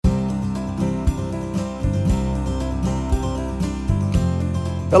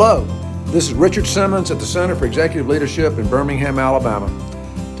Hello, this is Richard Simmons at the Center for Executive Leadership in Birmingham, Alabama.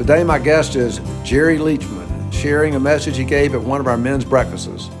 Today my guest is Jerry Leachman, sharing a message he gave at one of our men's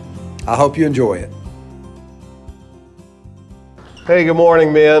breakfasts. I hope you enjoy it. Hey, good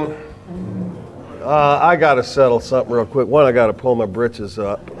morning, men. I got to settle something real quick. One, I got to pull my britches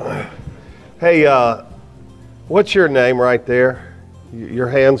up. Hey, what's your name right there? Your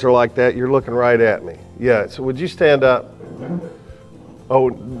hands are like that. You're looking right at me. Yeah, so would you stand up? Oh,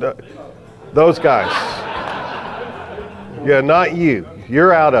 no, those guys. Yeah, not you.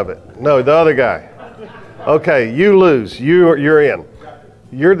 You're out of it. No, the other guy. Okay, you lose. You're in.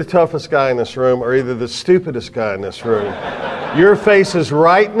 You're the toughest guy in this room, or either the stupidest guy in this room. Your face is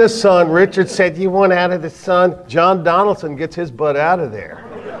right in the sun. Richard said, you want out of the sun? John Donaldson gets his butt out of there.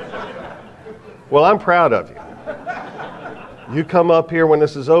 Well, I'm proud of you. You come up here when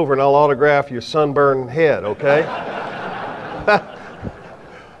this is over and I'll autograph your sunburned head, okay?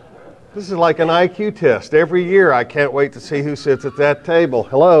 This is like an IQ test. Every year I can't wait to see who sits at that table.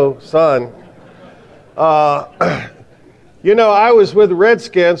 Hello, son. You know, I was with the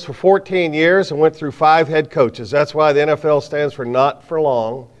Redskins for 14 years and went through 5 head coaches. That's why the NFL stands for not for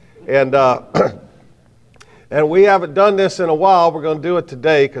long. And and we haven't done this in a while. We're going to do it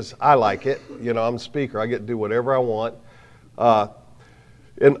today because I like it. You know, I'm the speaker. I get to do whatever I want.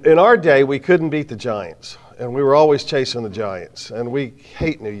 In our day, we couldn't beat the Giants. And we were always chasing the Giants. And we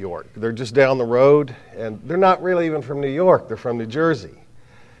hate New York. They're just down the road. And they're not really even from New York. They're from New Jersey.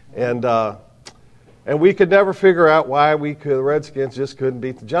 And we could never figure out why the Redskins just couldn't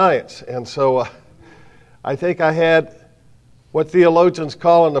beat the Giants. And so I think I had what theologians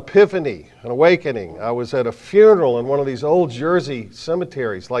call an epiphany, an awakening. I was at a funeral in one of these old Jersey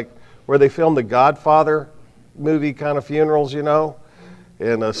cemeteries, like where they filmed the Godfather movie kind of funerals, you know.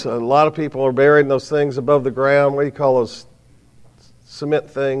 And a lot of people are buried in those things above the ground. What do you call those cement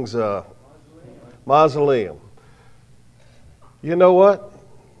things? Mausoleum. You know what?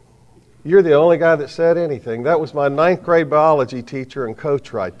 You're the only guy that said anything. That was my 9th grade biology teacher and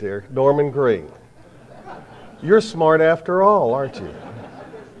coach right there, Norman Green. You're smart after all, aren't you?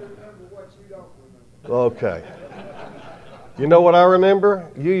 Okay. You know what I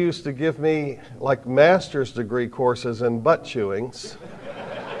remember? You used to give me like master's degree courses in butt chewings.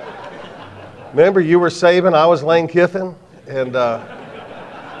 Remember, you were Saban, I was Lane Kiffin, and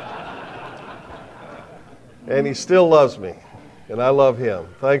he still loves me, and I love him.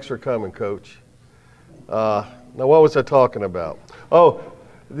 Thanks for coming, Coach. Now, what was I talking about? Oh,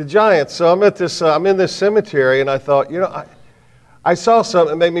 the Giants. So I'm in this cemetery, and I thought, you know, I saw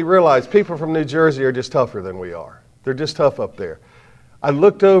something that made me realize people from New Jersey are just tougher than we are. They're just tough up there. I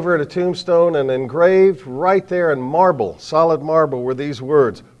looked over at a tombstone, and engraved right there in marble, solid marble, were these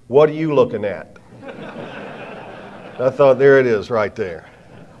words: "What are you looking at?" I thought, there it is right there.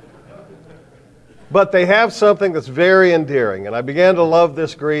 But they have something that's very endearing, and I began to love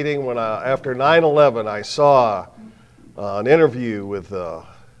this greeting when after 9/11 I saw an interview with a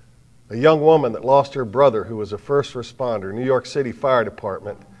young woman that lost her brother who was a first responder, New York City Fire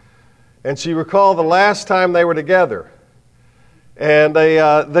Department. And she recalled the last time they were together. And they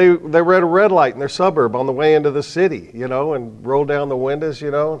were at a red light in their suburb on the way into the city, you know, and rolled down the windows,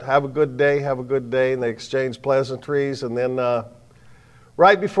 you know, have a good day, and they exchanged pleasantries. And then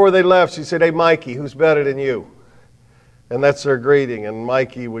right before they left, she said, "Hey, Mikey, who's better than you?" And that's their greeting. And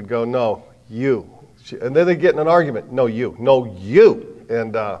Mikey would go, "No, you." And then they get in an argument. "No, you. No, you."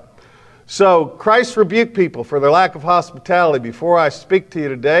 And so Christ rebuked people for their lack of hospitality. Before I speak to you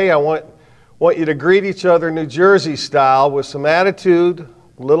today, I want you to greet each other New Jersey style with some attitude,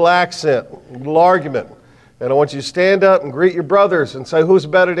 a little accent, a little argument. And I want you to stand up and greet your brothers and say, "Who's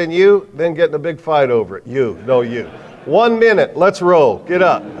better than you?" Then get in a big fight over it. You. No, you. 1 minute. Let's roll. Get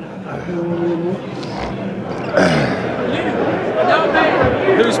up.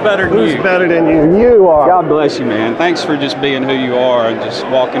 Who's better than you? Who's better than you? You are. God bless you, man. Thanks for just being who you are and just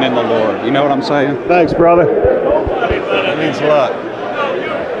walking in the Lord. You know what I'm saying? Thanks, brother. That means a lot.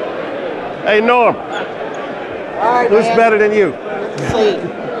 Hey, Norm. All right, Who's man. better than you? Let's see.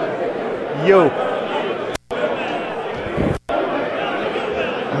 You.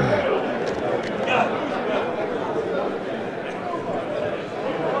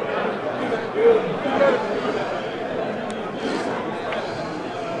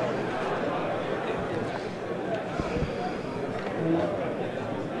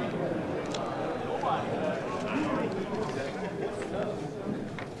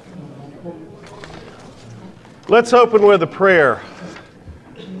 Let's open with a prayer.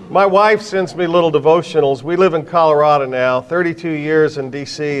 My wife sends me little devotionals. We live in Colorado now. 32 years in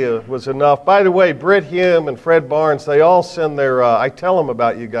D.C. Was enough. By the way, Britt Hume and Fred Barnes, they all send their, I tell them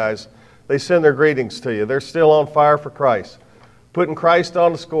about you guys. They send their greetings to you. They're still on fire for Christ, putting Christ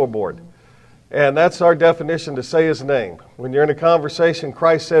on the scoreboard. And that's our definition to say His name. When you're in a conversation,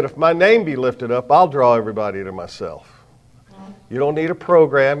 Christ said, if my name be lifted up, I'll draw everybody to myself. You don't need a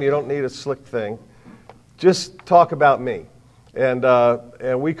program. You don't need a slick thing. Just talk about me.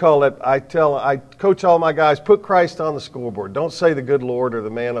 And we call it, I coach all my guys, put Christ on the scoreboard. Don't say the good Lord or the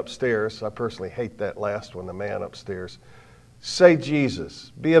man upstairs. I personally hate that last one, the man upstairs. Say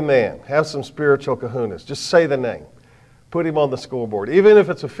Jesus. Be a man. Have some spiritual kahunas. Just say the name. Put Him on the scoreboard. Even if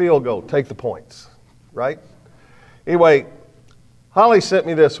it's a field goal, take the points. Right? Anyway, Holly sent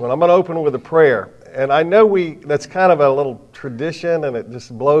me this one. I'm going to open with a prayer. And I know that's kind of a little tradition and it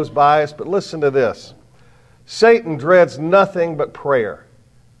just blows by us, but listen to this. Satan dreads nothing but prayer.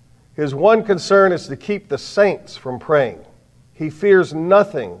 His one concern is to keep the saints from praying. He fears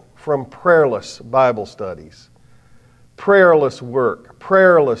nothing from prayerless Bible studies, prayerless work,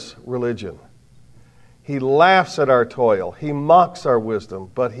 prayerless religion. He laughs at our toil. He mocks our wisdom,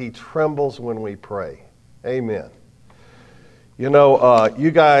 but he trembles when we pray. Amen. You know,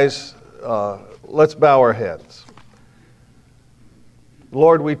 you guys, let's bow our heads.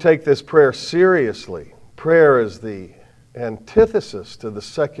 Lord, we take this prayer seriously. Prayer is the antithesis to the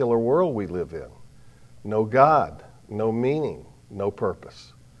secular world we live in. No God, no meaning, no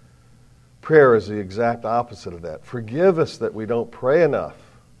purpose. Prayer is the exact opposite of that. Forgive us that we don't pray enough,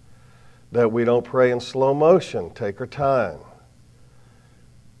 that we don't pray in slow motion, take our time.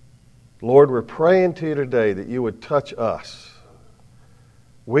 Lord, we're praying to you today that you would touch us.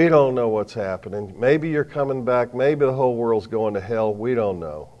 We don't know what's happening. Maybe you're coming back. Maybe the whole world's going to hell. We don't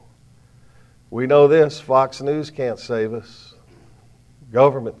know. We know this, Fox News can't save us.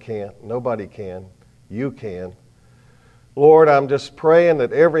 Government can't. Nobody can. You can. Lord, I'm just praying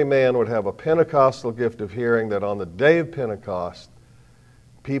that every man would have a Pentecostal gift of hearing, that on the day of Pentecost,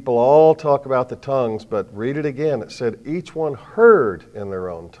 people all talk about the tongues, but read it again. It said each one heard in their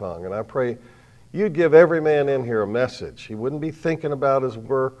own tongue. And I pray you'd give every man in here a message. He wouldn't be thinking about his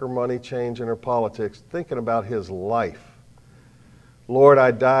work or money changing or politics, thinking about his life. Lord,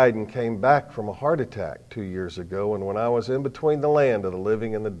 I died and came back from a heart attack 2 years ago, and when I was in between the land of the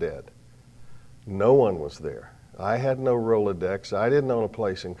living and the dead, no one was there. I had no Rolodex. I didn't own a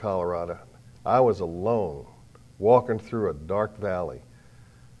place in Colorado. I was alone, walking through a dark valley.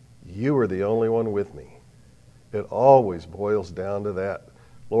 You were the only one with me. It always boils down to that.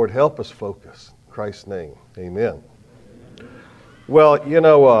 Lord, help us focus. In Christ's name, amen. Well, you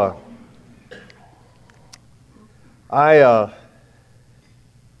know,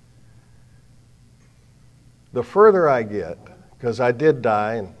 the further I get, because I did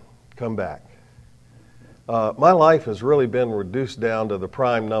die and come back, my life has really been reduced down to the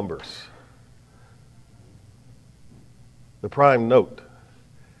prime numbers, the prime note.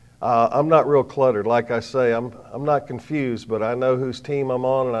 I'm not real cluttered. Like I say, I'm not confused, but I know whose team I'm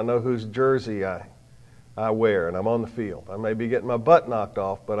on and I know whose jersey I wear, and I'm on the field. I may be getting my butt knocked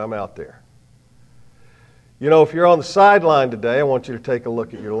off, but I'm out there. You know, if you're on the sideline today, I want you to take a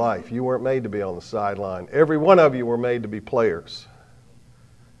look at your life. You weren't made to be on the sideline. Every one of you were made to be players.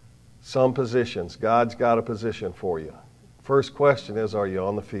 Some positions. God's got a position for you. First question is, are you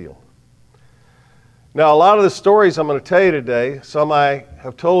on the field? Now, a lot of the stories I'm going to tell you today, some I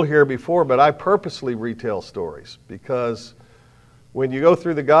have told here before, but I purposely retell stories because when you go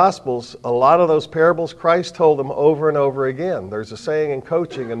through the Gospels, a lot of those parables, Christ told them over and over again. There's a saying in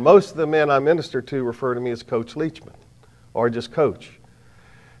coaching, and most of the men I minister to refer to me as Coach Leachman, or just Coach.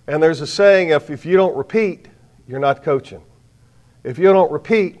 And there's a saying, if you don't repeat, you're not coaching. If you don't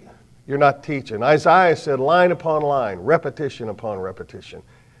repeat, you're not teaching. Isaiah said line upon line, repetition upon repetition.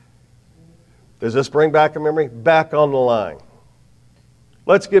 Does this bring back a memory? Back on the line.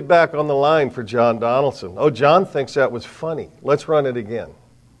 Let's get back on the line for John Donaldson. Oh, John thinks that was funny. Let's run it again.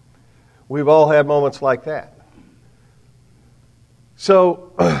 We've all had moments like that.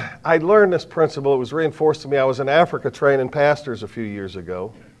 So I learned this principle. It was reinforced to me. I was in Africa training pastors a few years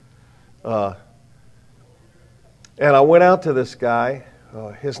ago. And I went out to this guy.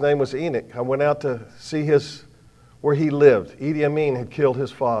 His name was Enoch. I went out to see where he lived. Idi Amin had killed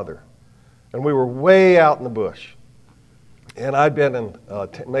his father. And we were way out in the bush. And I'd been in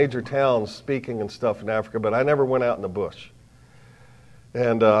major towns speaking and stuff in Africa, but I never went out in the bush.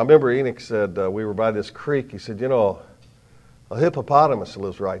 And I remember Enoch said, we were by this creek. He said, you know, a hippopotamus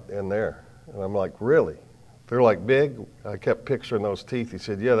lives right in there. And I'm like, really? They're like big? I kept picturing those teeth. He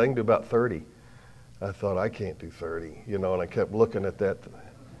said, yeah, they can do about 30. I thought, I can't do 30, you know, and I kept looking at that.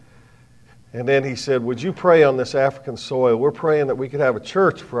 And then he said, would you pray on this African soil? We're praying that we could have a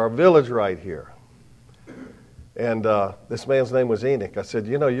church for our village right here. And this man's name was Enoch. I said,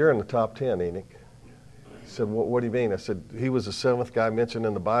 you're in the top 10, Enoch. He said, what do you mean? I said, he was the seventh guy mentioned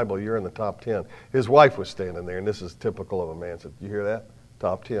in the Bible. You're in the top 10. His wife was standing there, and this is typical of a man. I said, you hear that?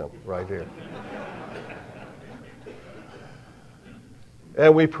 Top 10, right here.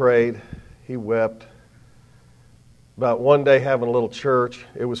 And we prayed. He wept. About one day having a little church.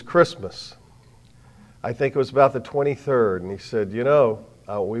 It was Christmas. I think it was about the 23rd. And he said,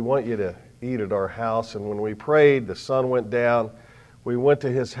 we want you to eat at our house. And when we prayed, the sun went down. We went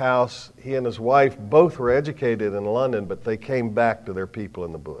to his house. He and his wife both were educated in London, but they came back to their people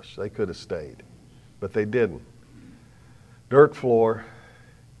in the bush. They could have stayed, but they didn't. Dirt floor.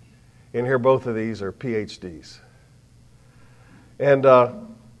 In here, both of these are PhDs. And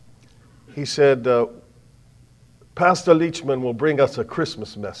he said, Pastor Leachman will bring us a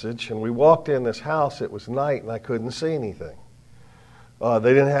Christmas message. And we walked in this house. It was night, and I couldn't see anything.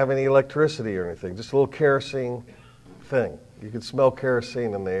 They didn't have any electricity or anything, just a little kerosene thing. You could smell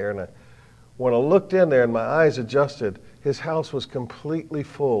kerosene in the air. And when I looked in there and my eyes adjusted, his house was completely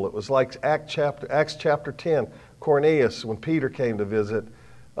full. It was like Acts chapter 10. Cornelius, when Peter came to visit,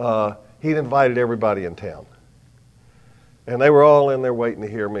 he'd invited everybody in town. And they were all in there waiting to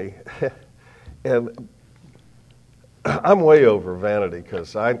hear me. And I'm way over vanity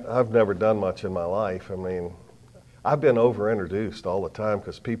because I've never done much in my life. I mean, I've been over-introduced all the time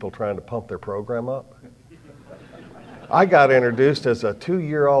because people trying to pump their program up. I got introduced as a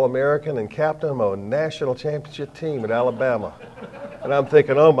 2-year All-American and captain of a national championship team at Alabama. And I'm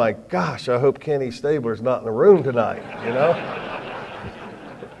thinking, oh my gosh, I hope Kenny Stabler's not in the room tonight,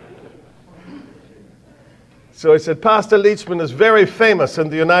 So he said, Pastor Leachman is very famous in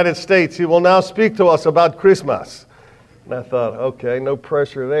the United States. He will now speak to us about Christmas. And I thought, okay, no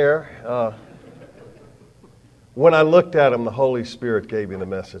pressure there. When I looked at him, the Holy Spirit gave me the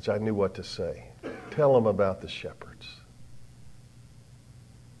message. I knew what to say. Tell him about the shepherds.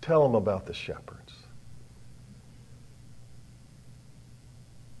 Tell him about the shepherds.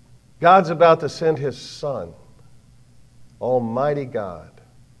 God's about to send his Son, Almighty God.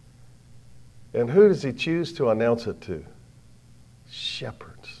 And who does he choose to announce it to?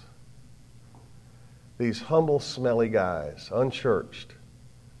 Shepherds. These humble, smelly guys, unchurched,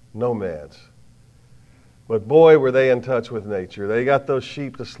 nomads. But boy, were they in touch with nature. They got those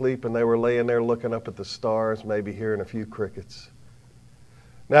sheep to sleep and they were laying there looking up at the stars, maybe hearing a few crickets.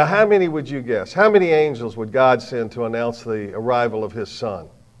 Now, how many would you guess? How many angels would God send to announce the arrival of his Son?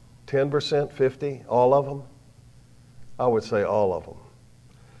 10%, 50%, all of them? I would say all of them.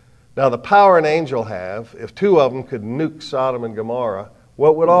 Now, the power an angel have, if 2 of them could nuke Sodom and Gomorrah,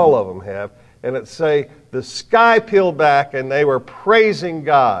 what would all of them have? And it'd say, the sky peeled back and they were praising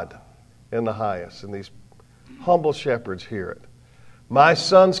God in the highest. And these humble shepherds hear it. My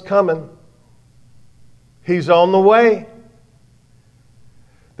Son's coming. He's on the way.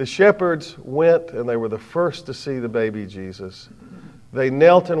 The shepherds went and they were the first to see the baby Jesus. They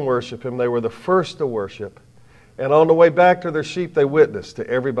knelt and worshiped him. They were the first to worship. And on the way back to their sheep, they witnessed to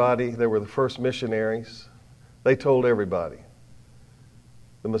everybody. They were the first missionaries. They told everybody,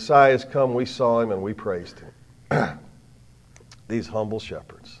 the Messiah has come, we saw him, and we praised him. These humble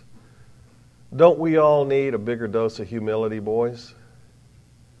shepherds. Don't we all need a bigger dose of humility, boys?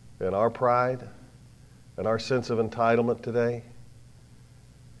 And our pride and our sense of entitlement today?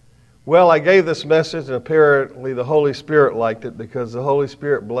 Well, I gave this message, and apparently the Holy Spirit liked it because the Holy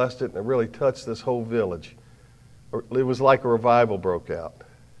Spirit blessed it, and it really touched this whole village. It was like a revival broke out.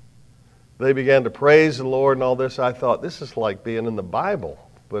 They began to praise the Lord and all this. I thought, this is like being in the Bible,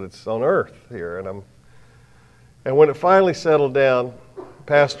 but it's on earth here. And when it finally settled down,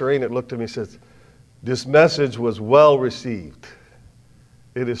 Pastor Enoch looked at me and said, this message was well received.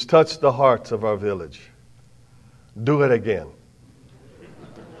 It has touched the hearts of our village. Do it again.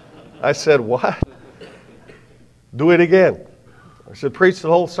 I said, what? Do it again. I said, preach the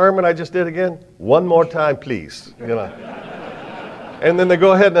whole sermon I just did again? One more time, please. And then they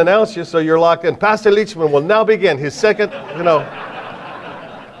go ahead and announce you, so you're locked in. Pastor Leachman will now begin his second,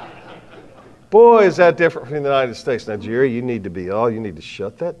 Boy, is that different from the United States. Now, Jerry, you need to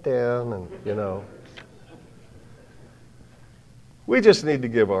shut that down and, We just need to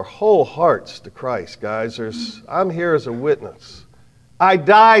give our whole hearts to Christ, guys. I'm here as a witness. I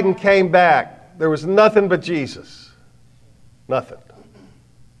died and came back. There was nothing but Jesus. Nothing.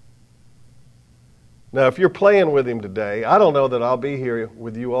 Now, if you're playing with him today, I don't know that I'll be here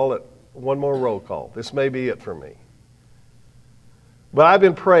with you all at one more roll call. This may be it for me. But I've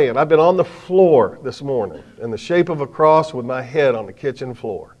been praying. I've been on the floor this morning in the shape of a cross with my head on the kitchen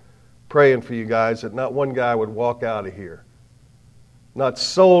floor, praying for you guys that not one guy would walk out of here not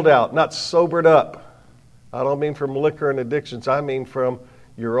sold out, not sobered up. I don't mean from liquor and addictions. I mean from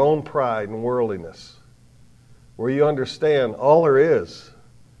your own pride and worldliness, where you understand all there is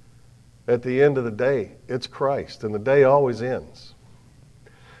at the end of the day, it's Christ, and the day always ends.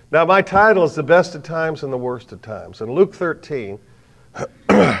 Now, my title is The Best of Times and the Worst of Times. In Luke 13,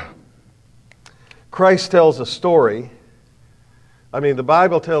 Christ tells a story. The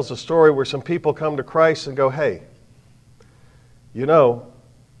Bible tells a story where some people come to Christ and go, hey, you know,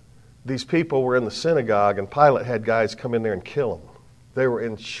 these people were in the synagogue and Pilate had guys come in there and kill them. They were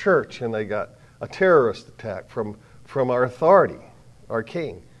in church and they got a terrorist attack from our authority, our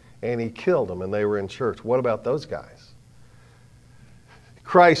king, and he killed them and they were in church. What about those guys?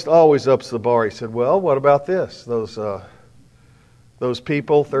 Christ always ups the bar. He said, well, what about this? Those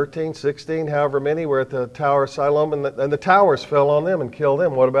people, 13, 16, however many, were at the Tower of Siloam, and the towers fell on them and killed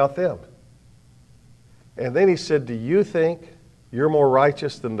them. What about them? And then he said, do you think you're more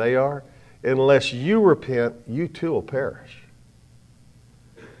righteous than they are? Unless you repent, you too will perish.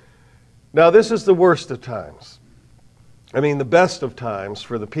 Now, this is the worst of times. The best of times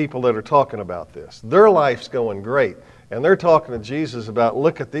for the people that are talking about this. Their life's going great, and they're talking to Jesus about,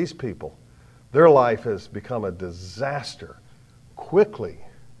 look at these people. Their life has become a disaster quickly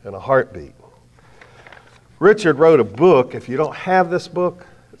in a heartbeat. Richard wrote a book. If you don't have this book,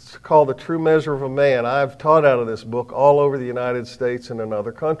 it's called The True Measure of a Man. I've taught out of this book all over the United States and in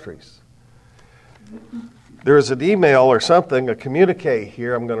other countries. There's an email or something, a communique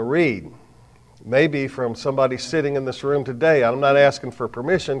here I'm going to read. Maybe from somebody sitting in this room today. I'm not asking for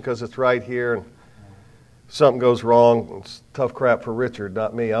permission because it's right here, and if something goes wrong, it's tough crap for Richard,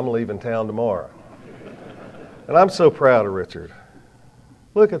 not me. I'm leaving town tomorrow. And I'm so proud of Richard.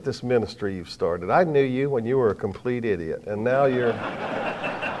 Look at this ministry you've started. I knew you when you were a complete idiot, and now you're...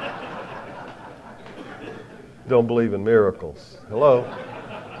 don't believe in miracles. Hello?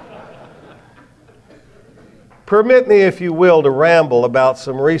 Permit me, if you will, to ramble about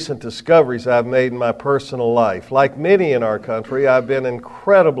some recent discoveries I've made in my personal life. Like many in our country, I've been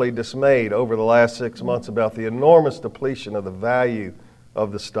incredibly dismayed over the last 6 months about the enormous depletion of the value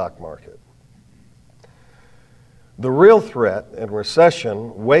of the stock market. The real threat and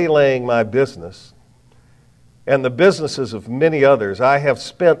recession waylaying my business and the businesses of many others, I have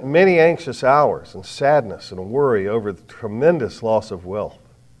spent many anxious hours in sadness and worry over the tremendous loss of wealth,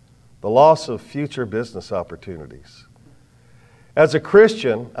 the loss of future business opportunities. As a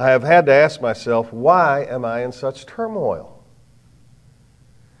Christian, I have had to ask myself, why am I in such turmoil?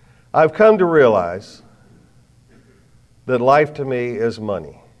 I've come to realize that life to me is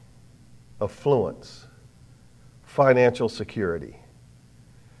money, affluence, financial security.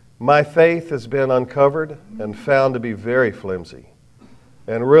 My faith has been uncovered and found to be very flimsy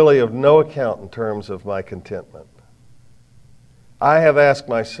and really of no account in terms of my contentment. I have asked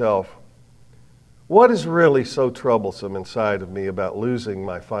myself, what is really so troublesome inside of me about losing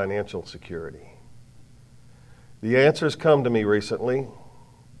my financial security? The answers come to me recently.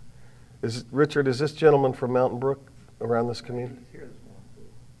 Richard, is this gentleman from Mountain Brook around this community?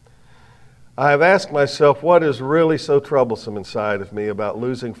 I have asked myself, what is really so troublesome inside of me about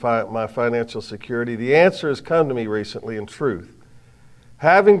losing my financial security? The answer has come to me recently in truth.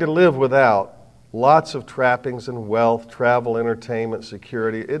 Having to live without lots of trappings and wealth, travel, entertainment,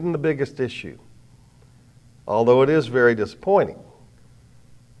 security isn't the biggest issue, although it is very disappointing.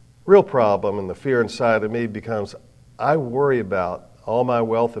 Real problem and the fear inside of me becomes, I worry about all my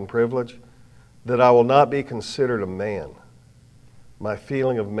wealth and privilege, that I will not be considered a man. My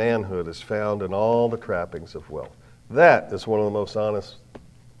feeling of manhood is found in all the trappings of wealth. That is one of the most honest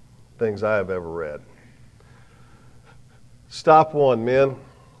things I have ever read. Stop one, men.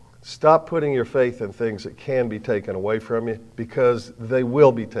 Stop putting your faith in things that can be taken away from you, because they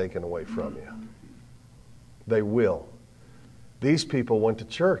will be taken away from you. They will. These people went to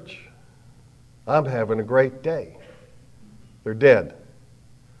church. I'm having a great day. They're dead.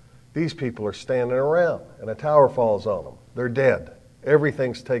 These people are standing around and a tower falls on them. They're dead.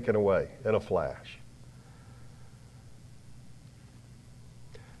 Everything's taken away in a flash.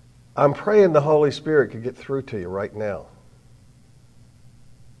 I'm praying the Holy Spirit could get through to you right now.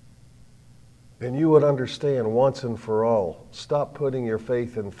 And you would understand once and for all, stop putting your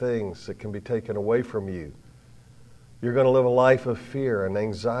faith in things that can be taken away from you. You're going to live a life of fear and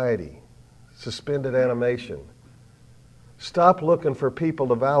anxiety, suspended animation. Stop looking for people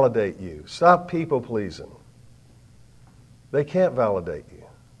to validate you. Stop people pleasing. They can't validate you.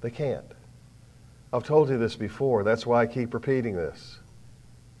 They can't. I've told you this before. That's why I keep repeating this.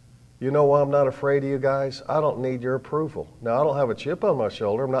 You know why I'm not afraid of you guys? I don't need your approval. Now, I don't have a chip on my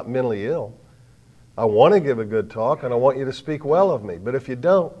shoulder. I'm not mentally ill. I want to give a good talk, and I want you to speak well of me. But if you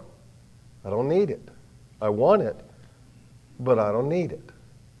don't, I don't need it. I want it, but I don't need it.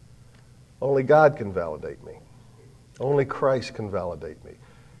 Only God can validate me. Only Christ can validate me.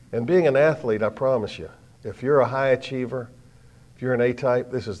 And being an athlete, I promise you, if you're a high achiever, if you're an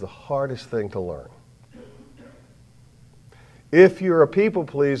A-type, this is the hardest thing to learn. If you're a people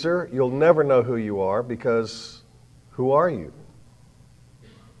pleaser, you'll never know who you are, because who are you?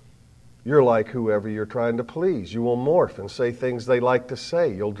 You're like whoever you're trying to please. You will morph and say things they like to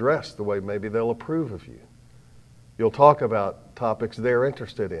say. You'll dress the way maybe they'll approve of you. You'll talk about topics they're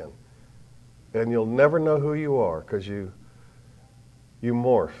interested in. And you'll never know who you are, because you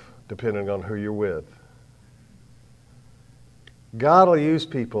morph depending on who you're with. God will use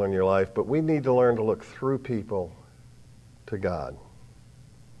people in your life, but we need to learn to look through people to God.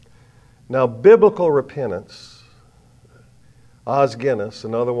 Now, biblical repentance, Os Guinness,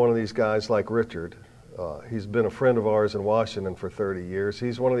 another one of these guys like Richard, he's been a friend of ours in Washington for 30 years.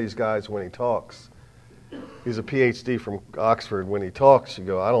 He's one of these guys when he talks. He's a PhD from Oxford. When he talks, you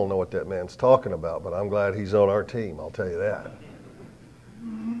go, I don't know what that man's talking about, but I'm glad he's on our team, I'll tell you that.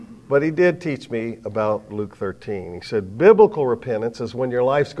 But he did teach me about Luke 13. He said, biblical repentance is when your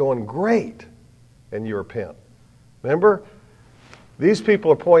life's going great and you repent. Remember? These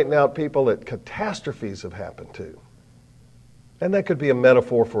people are pointing out people that catastrophes have happened to. And that could be a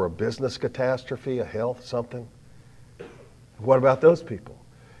metaphor for a business catastrophe, a health, something. What about those people?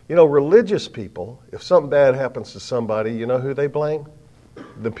 You know, religious people, if something bad happens to somebody, you know who they blame?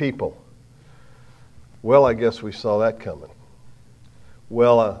 The people. Well, I guess we saw that coming.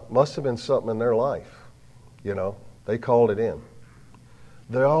 Well, must have been something in their life. You know, they called it in.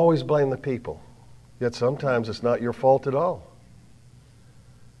 They always blame the people. Yet sometimes it's not your fault at all.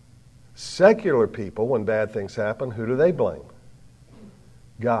 Secular people, when bad things happen, who do they blame?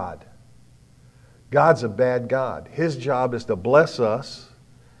 God. God's a bad God. His job is to bless us,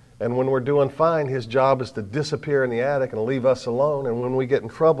 and when we're doing fine, His job is to disappear in the attic and leave us alone, and when we get in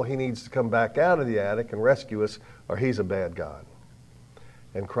trouble, He needs to come back out of the attic and rescue us, or He's a bad God.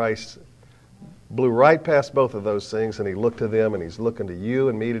 And Christ blew right past both of those things, and He looked to them, and He's looking to you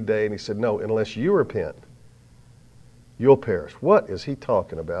and me today, and He said, no, unless you repent, you'll perish. What is He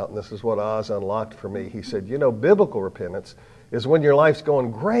talking about? And this is what Oz unlocked for me. He said, you know, biblical repentance is when your life's going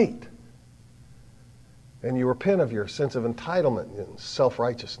great, and you repent of your sense of entitlement and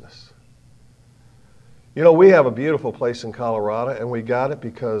self-righteousness. You know, we have a beautiful place in Colorado, and we got it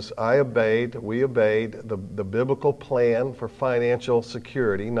because we obeyed the biblical plan for financial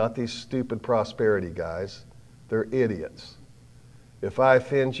security, not these stupid prosperity guys. They're idiots. If I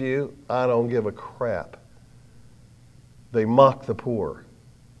offend you, I don't give a crap. They mock the poor.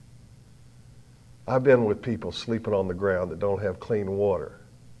 I've been with people sleeping on the ground that don't have clean water.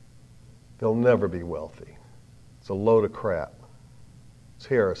 They'll never be wealthy. It's a load of crap. It's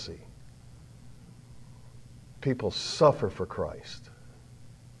heresy. People suffer for Christ.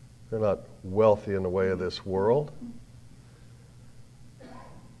 They're not wealthy in the way of this world.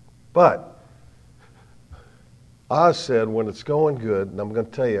 But Oz said when it's going good, and I'm going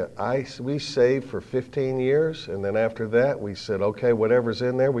to tell you, we saved for 15 years, and then after that we said, okay, whatever's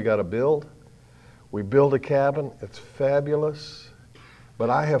in there, we got to build. We build a cabin. It's fabulous. But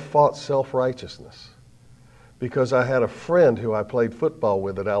I have fought self-righteousness because I had a friend who I played football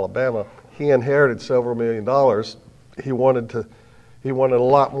with at Alabama. He inherited several $1 million. He wanted a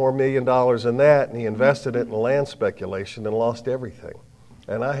lot more $1 million than that, and he invested it in land speculation and lost everything.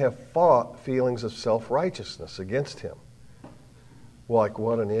 And I have fought feelings of self-righteousness against him. Like,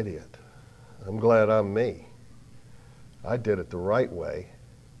 what an idiot. I'm glad I'm me. I did it the right way.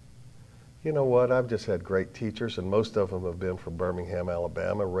 You know what? I've just had great teachers, and most of them have been from Birmingham,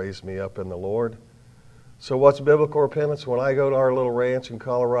 Alabama, raised me up in the Lord. So what's biblical repentance? When I go to our little ranch in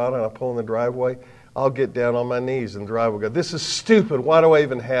Colorado and I pull in the driveway, I'll get down on my knees in the driveway and go, this is stupid. Why do I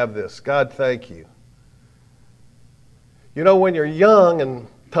even have this? God, thank you. You know, when you're young and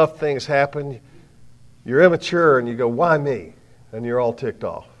tough things happen, you're immature and you go, why me? And you're all ticked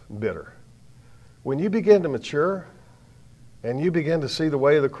off and bitter. When you begin to mature and you begin to see the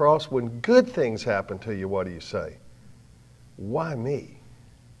way of the cross, when good things happen to you, what do you say? Why me?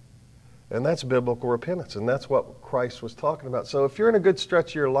 And that's biblical repentance, and that's what Christ was talking about. So if you're in a good stretch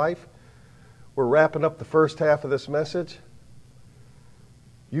of your life, we're wrapping up the first half of this message.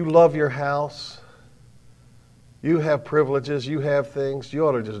 You love your house. You have privileges. You have things. You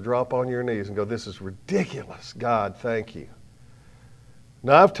ought to just drop on your knees and go, this is ridiculous. God, thank you.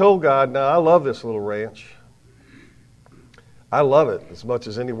 Now, I've told God, now I love this little ranch. I love it as much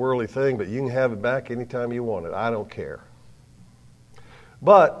as any worldly thing, but you can have it back anytime you want it. I don't care.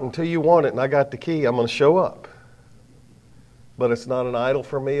 But until you want it and I got the key, I'm going to show up. But it's not an idol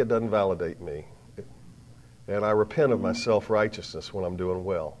for me. It doesn't validate me. And I repent of my self-righteousness when I'm doing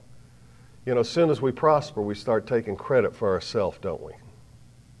well. You know, as soon as we prosper, we start taking credit for ourselves, don't we?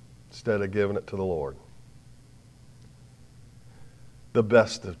 Instead of giving it to the Lord. The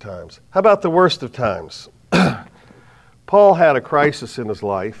best of times. How about the worst of times? Paul had a crisis in his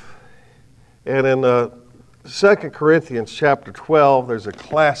life. And in 2 Corinthians chapter 12, there's a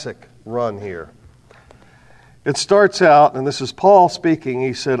classic run here. It starts out, and this is Paul speaking.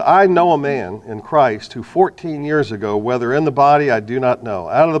 He said, I know a man in Christ who 14 years ago, whether in the body I do not know,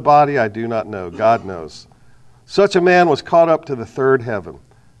 out of the body I do not know, God knows. Such a man was caught up to the third heaven.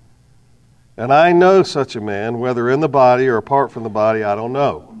 And I know such a man, whether in the body or apart from the body, I don't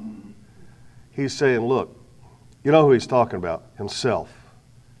know. He's saying, look, you know who he's talking about? Himself.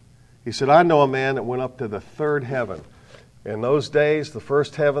 He said, I know a man that went up to the third heaven. In those days, the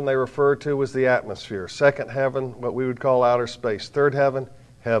first heaven they referred to was the atmosphere. Second heaven, what we would call outer space. Third heaven,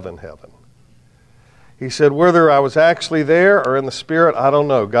 heaven. He said, whether I was actually there or in the spirit, I don't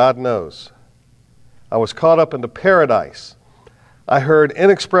know. God knows. I was caught up into paradise. I heard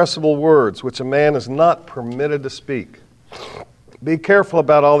inexpressible words which a man is not permitted to speak. Be careful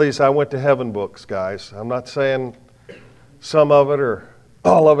about all these I went to heaven books, guys. I'm not saying some of it or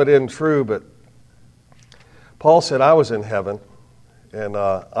all of it isn't true, but Paul said I was in heaven, and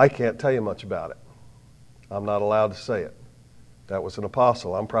I can't tell you much about it. I'm not allowed to say it. That was an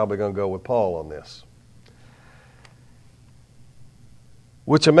apostle. I'm probably going to go with Paul on this.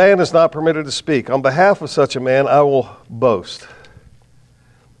 Which a man is not permitted to speak. On behalf of such a man, I will boast.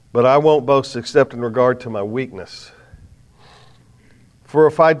 But I won't boast except in regard to my weakness. For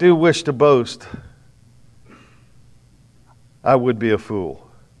if I do wish to boast, I would be a fool.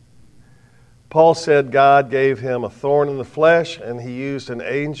 Paul said God gave him a thorn in the flesh, and he used an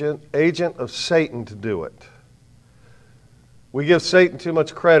agent of Satan to do it. We give Satan too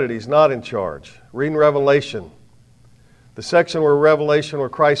much credit. He's not in charge. Reading Revelation, the section where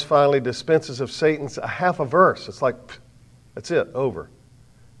Christ finally dispenses of Satan's a half a verse. It's like, that's it, over.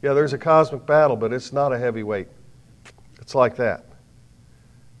 Yeah, there's a cosmic battle, but it's not a heavyweight. It's like that.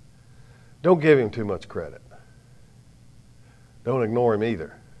 Don't give him too much credit. Don't ignore him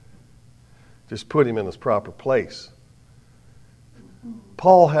either. Just put him in his proper place.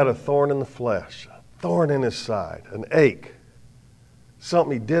 Paul had a thorn in the flesh, a thorn in his side, an ache,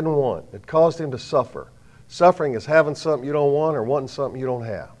 something he didn't want. It caused him to suffer. Suffering is having something you don't want or wanting something you don't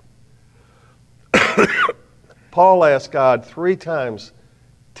have. Paul asked God 3 times,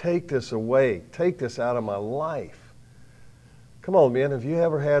 take this away, take this out of my life. Come on, man, have you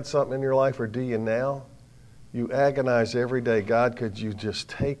ever had something in your life, or do you now? You agonize every day, God, could you just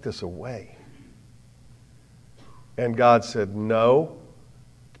take this away? And God said, no,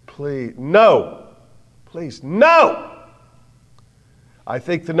 please, no, please, no. I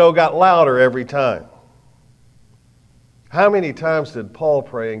think the no got louder every time. How many times did Paul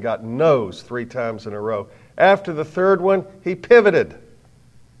pray and got no's 3 times in a row? After the third one, he pivoted.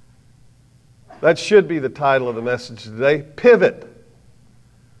 That should be the title of the message today, Pivot.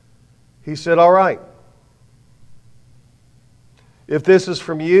 He said, all right, if this is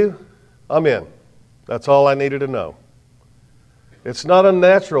from you, I'm in. That's all I needed to know. It's not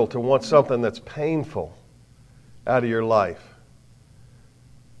unnatural to want something that's painful out of your life.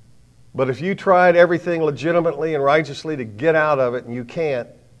 But if you tried everything legitimately and righteously to get out of it and you can't,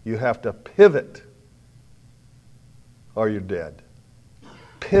 you have to pivot or you're dead.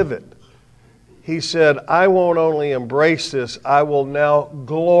 Pivot. He said, I won't only embrace this, I will now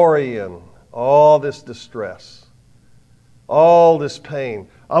glory in all this distress, all this pain.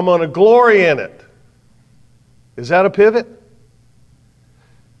 I'm going to glory in it. Is that a pivot?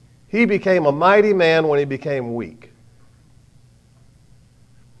 He became a mighty man when he became weak.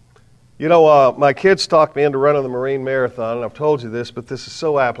 You know, my kids talked me into running the Marine Marathon, and I've told you this, but this is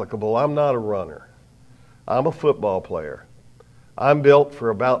so applicable. I'm not a runner. I'm a football player. I'm built for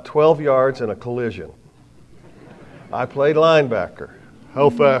about 12 yards in a collision. I played linebacker. How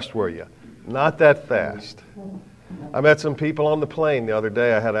fast were you? Not that fast. I met some people on the plane the other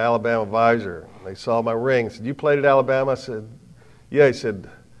day. I had an Alabama visor. They saw my ring. Said, you played at Alabama? I said, yeah. He said,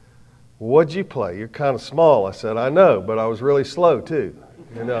 what'd you play? You're kind of small. I said, I know, but I was really slow too,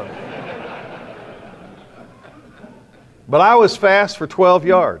 you know. But I was fast for 12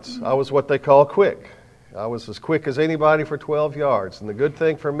 yards. I was what they call quick. I was as quick as anybody for 12 yards. And the good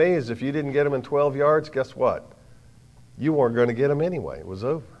thing for me is if you didn't get them in 12 yards, guess what? You weren't going to get them anyway. It was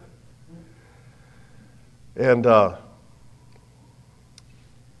over. And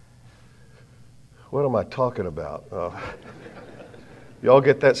What am I talking about? Y'all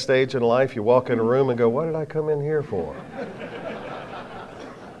get that stage in life, you walk in a room and go, what did I come in here for?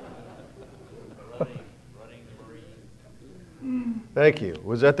 Thank you.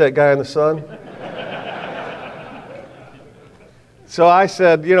 Was that guy in the sun? So I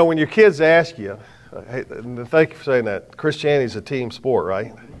said, when your kids ask you, hey, thank you for saying that, Christianity's a team sport,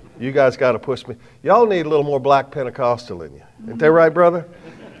 right? You guys got to push me. Y'all need a little more black Pentecostal in you. Isn't that right, brother?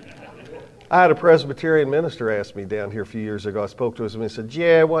 I had a Presbyterian minister ask me down here a few years ago. I spoke to him and he said,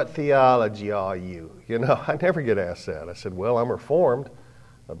 "Yeah, what theology are you?" I never get asked that. I said, "Well, I'm Reformed.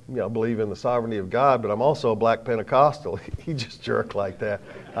 I believe in the sovereignty of God, but I'm also a black Pentecostal." He just jerked like that.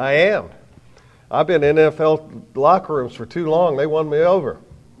 I am. I've been in NFL locker rooms for too long. They won me over.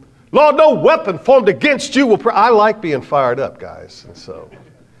 Lord, no weapon formed against you will I like being fired up, guys. And so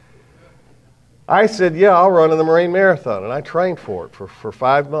I said, yeah, I'll run in the Marine Marathon. And I trained for it for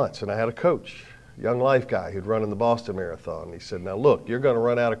 5 months. And I had a coach, a young life guy who'd run in the Boston Marathon. And he said, now look, you're going to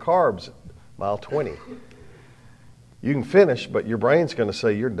run out of carbs at mile 20. You can finish, but your brain's going to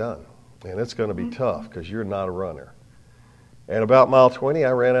say you're done. And it's going to be tough because you're not a runner. And about mile 20,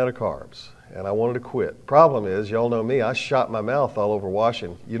 I ran out of carbs. And I wanted to quit. Problem is, y'all know me, I shot my mouth all over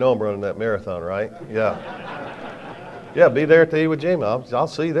Washington. You know I'm running that marathon, right? Yeah. Yeah, be there at the E with Jimmy. I'll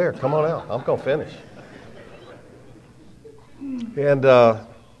see you there. Come on out. I'm going to finish. And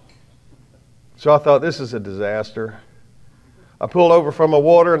so I thought, this is a disaster. I pulled over from a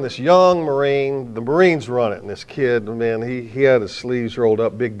water, and this young Marine, the Marines run it, and this kid, man, he had his sleeves rolled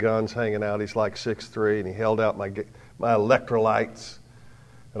up, big guns hanging out. He's like 6'3", and he held out my electrolytes.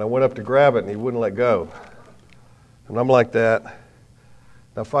 And I went up to grab it, and he wouldn't let go. And I'm like that. And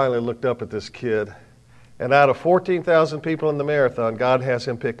I finally looked up at this kid. And out of 14,000 people in the marathon, God has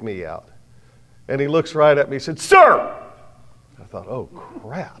him pick me out. And he looks right at me and said, "Sir!" I thought, oh,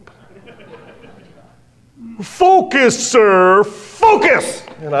 crap. "Focus, sir, focus!"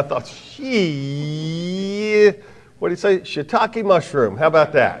 And I thought, what did he say? Shiitake mushroom. How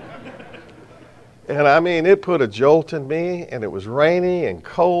about that? And I mean, it put a jolt in me, and it was rainy and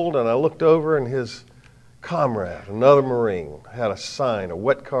cold, and I looked over, and his comrade, another Marine, had a sign, a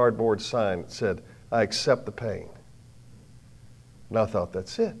wet cardboard sign that said, "I accept the pain." And I thought,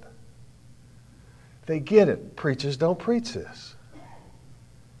 that's it. They get it. Preachers don't preach this.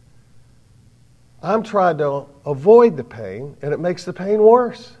 I'm trying to avoid the pain, and it makes the pain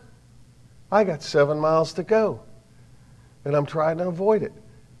worse. I got 7 miles to go, and I'm trying to avoid it.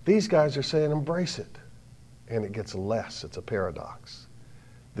 These guys are saying embrace it, and it gets less. It's a paradox.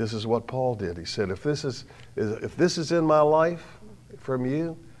 This is what Paul did. He said, if this is in my life from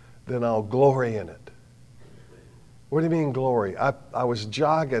you, then I'll glory in it. What do you mean glory? I was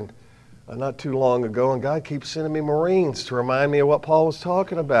jogging not too long ago, and God keeps sending me Marines to remind me of what Paul was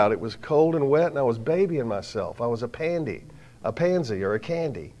talking about. It was cold and wet, and I was babying myself. I was a pansy, or a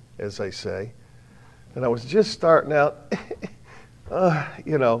candy, as they say. And I was just starting out,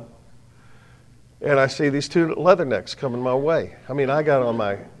 and I see these two leathernecks coming my way. I mean, I got on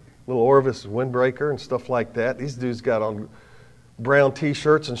my little Orvis windbreaker and stuff like that. These dudes got on brown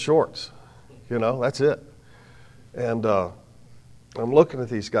T-shirts and shorts. That's it. And I'm looking at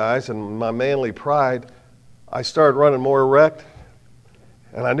these guys, and my manly pride, I started running more erect,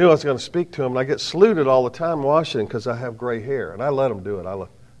 and I knew I was going to speak to them, and I get saluted all the time in Washington because I have gray hair, and I let them do it. I look,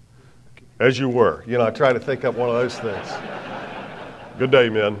 "As you were." I try to think up one of those things. "Good day,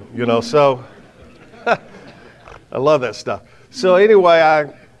 man." So I love that stuff. So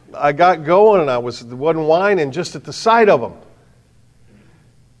anyway, I got going, and I wasn't whining just at the sight of them.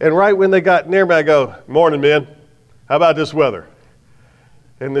 And right when they got near me, I go, "Morning, men. How about this weather?"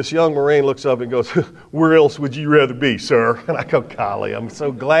 And this young Marine looks up and goes, "Where else would you rather be, sir?" And I go, "Golly, I'm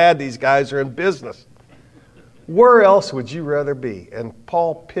so glad these guys are in business. Where else would you rather be?" And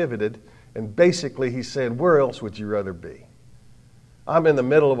Paul pivoted, and basically he said, where else would you rather be? I'm in the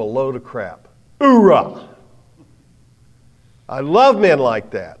middle of a load of crap. Hoorah! I love men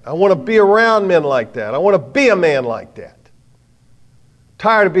like that. I want to be around men like that. I want to be a man like that.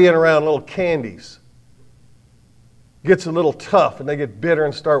 Tired of being around little candies. Gets a little tough and they get bitter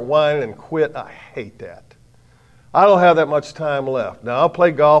and start whining and quit. I hate that. I don't have that much time left. Now, I'll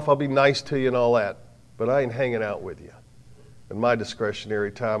play golf. I'll be nice to you and all that. But I ain't hanging out with you in my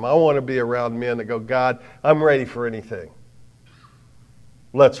discretionary time. I want to be around men that go, "God, I'm ready for anything.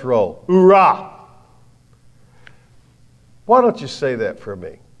 Let's roll. Hoorah!" Why don't you say that for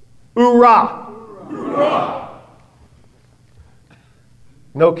me? Hoorah! Hoorah!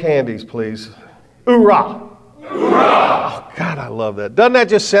 No candies, please. Hoorah! Hoorah! Oh, God, I love that. Doesn't that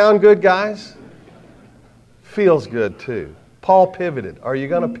just sound good, guys? Feels good, too. Paul pivoted. Are you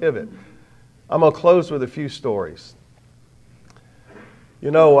going to pivot? I'm going to close with a few stories.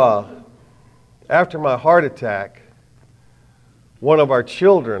 You know, after my heart attack, one of our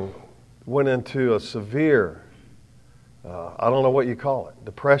children went into a severe, I don't know what you call it,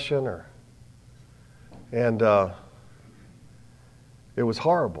 depression and it was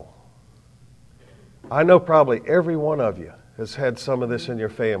horrible. I know probably every one of you has had some of this in your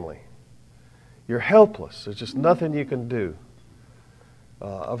family. You're helpless. There's just nothing you can do.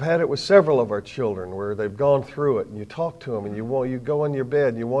 I've had it with several of our children where they've gone through it, and you talk to them, and you go in your bed,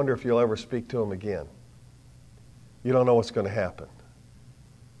 and you wonder if you'll ever speak to them again. You don't know what's going to happen.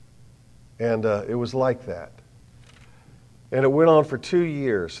 And it was like that. And it went on for 2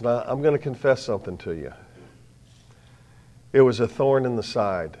 years. And I'm going to confess something to you. It was a thorn in the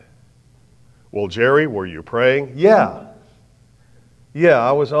side. Well, Jerry, were you praying? Yeah. Yeah,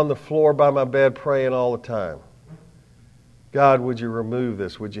 I was on the floor by my bed praying all the time. God, would you remove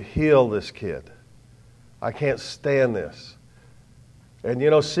this? Would you heal this kid? I can't stand this. And you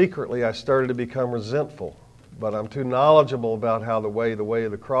know, secretly I started to become resentful, but I'm too knowledgeable about how the way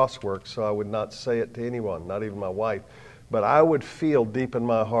of the cross works, so I would not say it to anyone, not even my wife. But I would feel deep in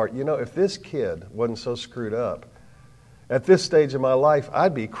my heart, you know, if this kid wasn't so screwed up, at this stage of my life,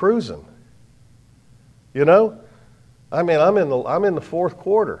 I'd be cruising. You know? I mean, I'm in the fourth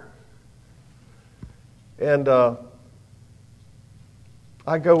quarter. And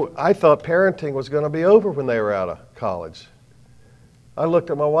I thought parenting was going to be over when they were out of college. I looked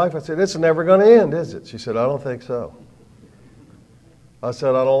at my wife, I said, it's never going to end, is it? She said, I don't think so. I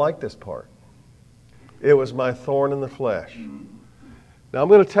said, I don't like this part. It was my thorn in the flesh. Now I'm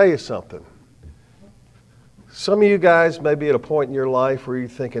going to tell you something. Some of you guys may be at a point in your life where you're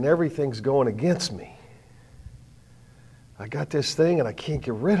thinking, everything's going against me. I got this thing and I can't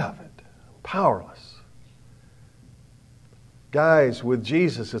get rid of it. I'm powerless. Guys, with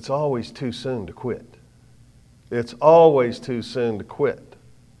Jesus, it's always too soon to quit. It's always too soon to quit.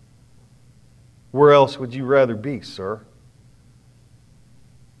 Where else would you rather be, sir?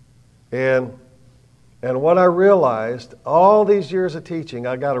 And what I realized, all these years of teaching,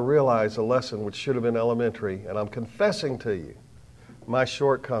 I got to realize a lesson which should have been elementary, and I'm confessing to you my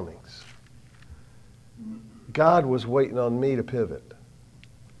shortcomings. God was waiting on me to pivot,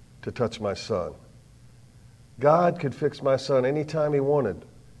 to touch my son. God could fix my son anytime he wanted.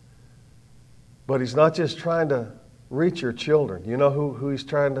 But he's not just trying to reach your children. You know who he's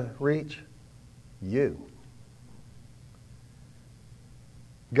trying to reach? You.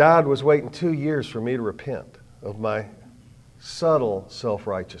 God was waiting 2 years for me to repent of my subtle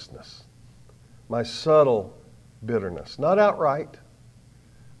self-righteousness, my subtle bitterness. Not outright.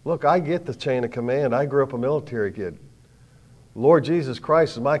 Look, I get the chain of command. I grew up a military kid. Lord Jesus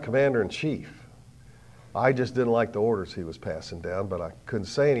Christ is my commander-in-chief. I just didn't like the orders he was passing down, but I couldn't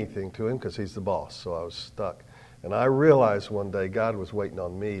say anything to him because he's the boss, so I was stuck. And I realized one day God was waiting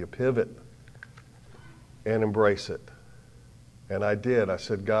on me to pivot and embrace it. And I did. I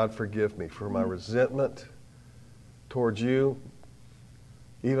said, God, forgive me for my resentment towards you,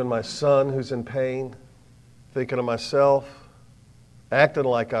 even my son who's in pain, thinking of myself, acting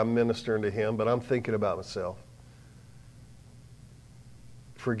like I'm ministering to him, but I'm thinking about myself.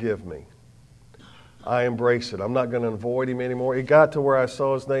 Forgive me. I embrace it. I'm not going to avoid him anymore. It got to where I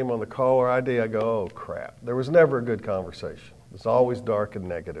saw his name on the caller ID. I go, oh, crap. There was never a good conversation. It was always dark and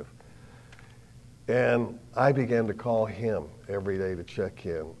negative. And I began to call him every day to check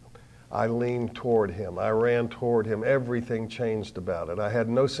in. I leaned toward him. I ran toward him. Everything changed about it. I had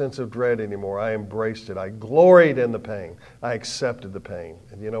no sense of dread anymore. I embraced it. I gloried in the pain. I accepted the pain.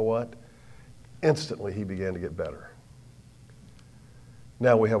 And you know what? Instantly he began to get better.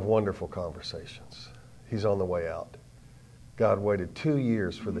 Now we have wonderful conversations. He's on the way out. God waited 2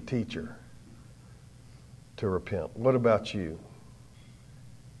 years for the teacher to repent. What about you?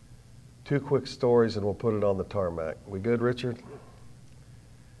 2 quick stories and we'll put it on the tarmac. We good, Richard?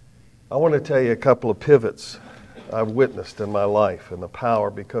 I want to tell you a couple of pivots I've witnessed in my life and the power,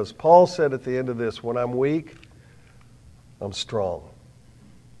 because Paul said at the end of this, when I'm weak, I'm strong.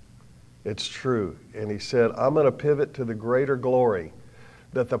 It's true. And he said, I'm going to pivot to the greater glory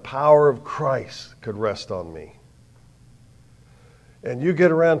that the power of Christ could rest on me. And you get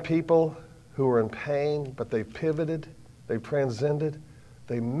around people who are in pain, but they've pivoted, they've transcended,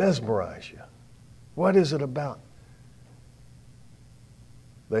 they mesmerize you. What is it about?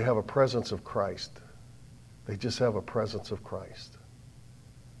 They have a presence of Christ. They just have a presence of Christ.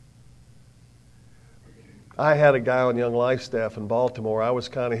 I had a guy on Young Life staff in Baltimore. I was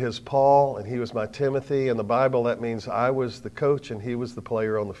kind of his Paul, and he was my Timothy. In the Bible, that means I was the coach and he was the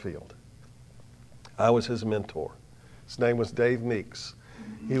player on the field. I was his mentor. His name was Dave Meeks.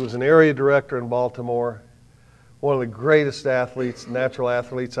 He was an area director in Baltimore, one of the greatest athletes, natural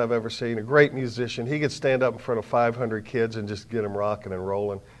athletes I've ever seen, a great musician. He could stand up in front of 500 kids and just get them rocking and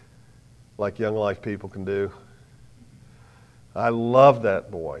rolling like Young Life people can do. I love that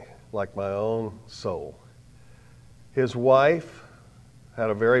boy like my own soul. His wife had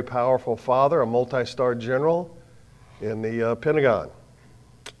a very powerful father, a multi-star general in the Pentagon.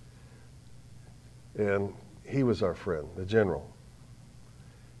 And he was our friend, the general.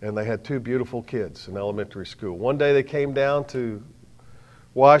 And they had 2 beautiful kids in elementary school. One day they came down to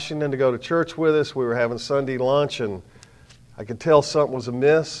Washington to go to church with us. We were having Sunday lunch, and I could tell something was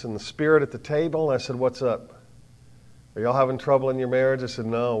amiss in the spirit at the table. And I said, "What's up? Are y'all having trouble in your marriage?" They said,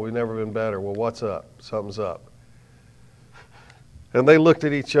 "No, we've never been better." "Well, what's up?" "Something's up." And they looked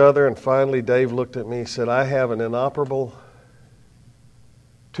at each other, and finally Dave looked at me and said, "I have an inoperable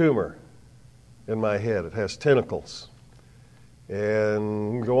tumor in my head. It has tentacles.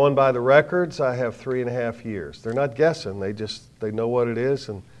 And going by the records, I have 3.5 years." They're not guessing. They know what it is,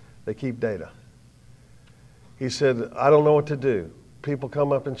 and they keep data. He said, "I don't know what to do. People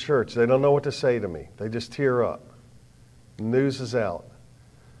come up in church. They don't know what to say to me. They just tear up. News is out.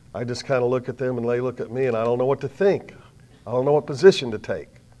 I just kind of look at them, and they look at me, and I don't know what to think. I don't know what position to take.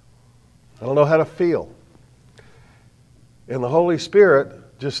 I don't know how to feel." And the Holy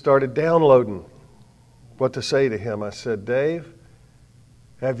Spirit just started downloading what to say to him. I said, "Dave,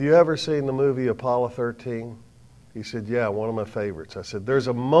 have you ever seen the movie Apollo 13? He said, "Yeah, one of my favorites." I said, "There's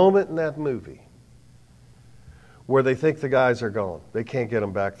a moment in that movie where they think the guys are gone. They can't get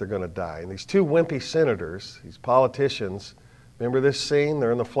them back. They're going to die. And these 2 wimpy senators, these politicians, remember this scene?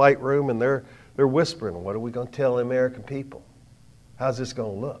 They're in the flight room, and they're whispering, 'What are we going to tell the American people? How's this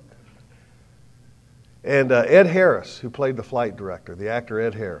going to look?'" And Ed Harris, who played the flight director, the actor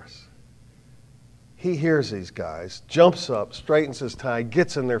Ed Harris, he hears these guys, jumps up, straightens his tie,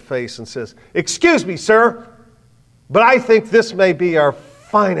 gets in their face and says, "Excuse me, sir, but I think this may be our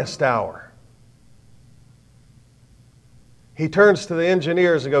finest hour." He turns to the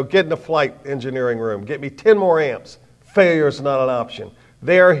engineers and goes, "Get in the flight engineering room. Get me 10 more amps. Failure is not an option.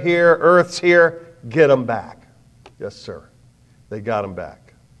 They're here. Earth's here. Get them back." Yes, sir. They got them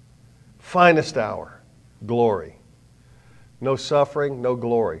back. Finest hour. Glory. No suffering, no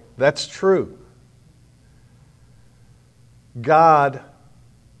glory. That's true. God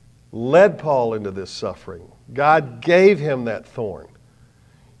led Paul into this suffering. God gave him that thorn.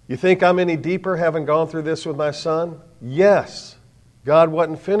 You think I'm any deeper having gone through this with my son? Yes. God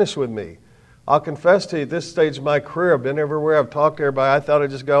wasn't finished with me. I'll confess to you, at this stage of my career, I've been everywhere. I've talked to everybody. I thought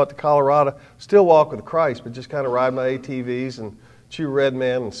I'd just go out to Colorado, still walk with Christ, but just kind of ride my ATVs and chew Red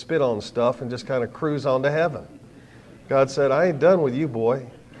Man and spit on stuff and just kind of cruise on to heaven. God said, "I ain't done with you, boy.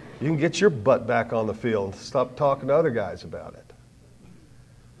 You can get your butt back on the field and stop talking to other guys about it."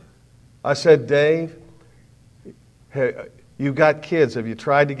 I said, "Dave, hey, you got kids. Have you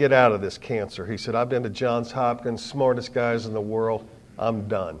tried to get out of this cancer?" He said, "I've been to Johns Hopkins, smartest guys in the world. I'm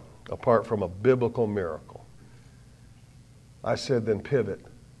done, apart from a biblical miracle." I said, "Then pivot.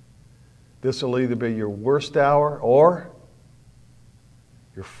 This will either be your worst hour or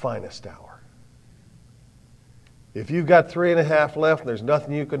your finest hour. If you've got 3.5 left and there's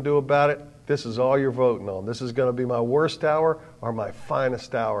nothing you can do about it, this is all you're voting on. This is going to be my worst hour or my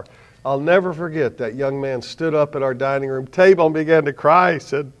finest hour." I'll never forget that young man stood up at our dining room table and began to cry. He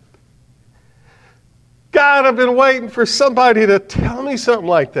said, "God, I've been waiting for somebody to tell me something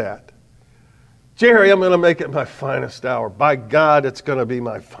like that. Jerry, I'm going to make it my finest hour. By God, it's going to be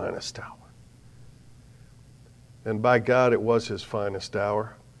my finest hour." And by God, it was his finest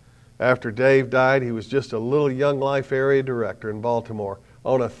hour. After Dave died, he was just a little Young Life area director in Baltimore.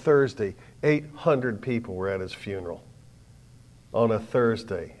 On a Thursday, 800 people were at his funeral. On a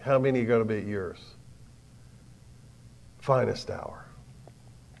Thursday. How many are going to be at yours? Finest hour.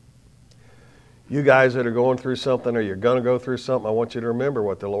 You guys that are going through something or you're going to go through something, I want you to remember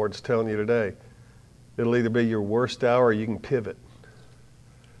what the Lord's telling you today. It'll either be your worst hour or you can pivot.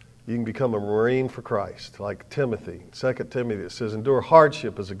 You can become a Marine for Christ, like Timothy. 2 Timothy, it says, "Endure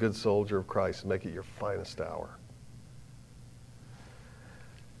hardship as a good soldier of Christ and make it your finest hour."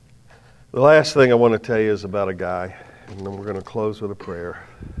 The last thing I want to tell you is about a guy, and then we're going to close with a prayer.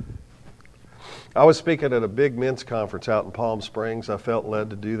 I was speaking at a big men's conference out in Palm Springs. I felt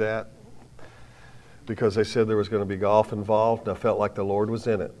led to do that because they said there was going to be golf involved, and I felt like the Lord was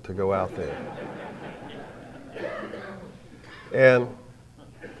in it to go out there. And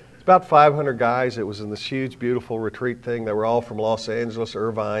it's about 500 guys. It was in this huge, beautiful retreat thing. They were all from Los Angeles,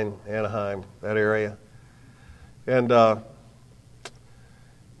 Irvine, Anaheim, that area. And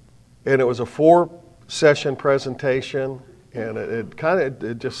it was a 4-session presentation. And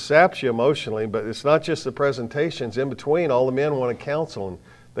it just saps you emotionally, but it's not just the presentations. In between, all the men want to counsel, and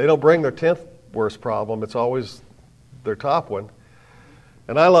they don't bring their 10th worst problem. It's always their top one.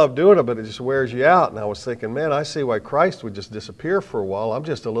 And I love doing it, but it just wears you out. And I was thinking, man, I see why Christ would just disappear for a while. I'm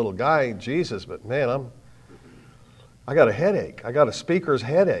just a little guy, Jesus, but man, I got a headache. I got a speaker's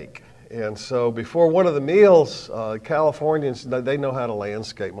headache. And so before one of the meals, Californians, they know how to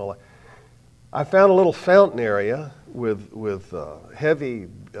landscape. I found a little fountain area with heavy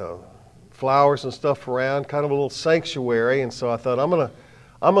flowers and stuff around, kind of a little sanctuary. And so I thought, I'm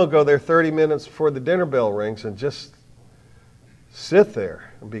gonna go there 30 minutes before the dinner bell rings and just sit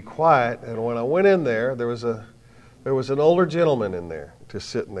there and be quiet. And when I went in there, there was an older gentleman in there, just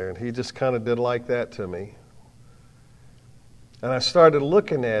sitting there, and he just kind of did like that to me. And I started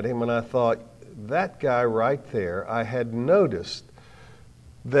looking at him, and I thought, that guy right there, I had noticed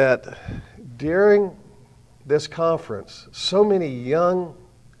that during this conference, so many young,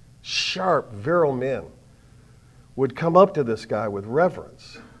 sharp, virile men would come up to this guy with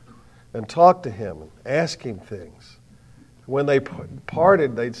reverence and talk to him and ask him things. When they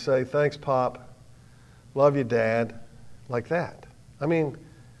parted, they'd say, thanks, Pop. Love you, Dad. Like that. I mean,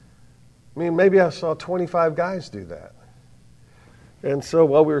 maybe I saw 25 guys do that. And so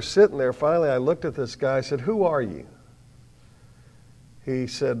while we were sitting there, finally I looked at this guy. I said, who are you? He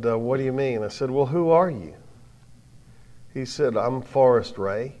said, what do you mean? I said, well, who are you? He said, I'm Forrest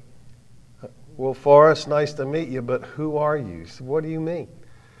Ray. Well, Forrest, nice to meet you, but who are you? He said, what do you mean?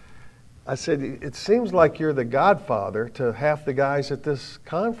 I said, it seems like you're the godfather to half the guys at this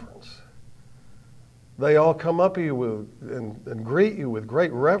conference. They all come up to you and greet you with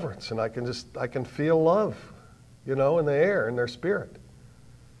great reverence, and I can feel love, in the air, in their spirit.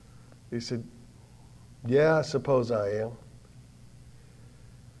 He said, yeah, I suppose I am.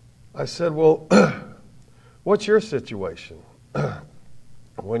 I said, well, what's your situation?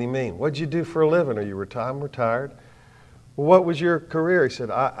 What do you mean? What'd you do for a living? Are you retired? I'm retired. Well, what was your career? He said,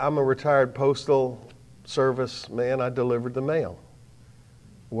 I'm a retired postal service man. I delivered the mail.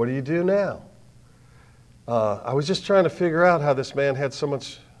 What do you do now? I was just trying to figure out how this man had so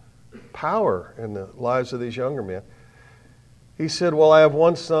much power in the lives of these younger men. He said, well, I have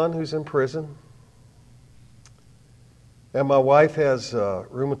one son who's in prison. And my wife has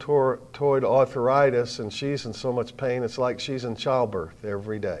rheumatoid arthritis, and she's in so much pain, it's like she's in childbirth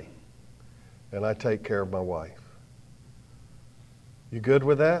every day. And I take care of my wife. You good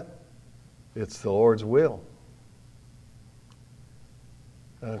with that? It's the Lord's will.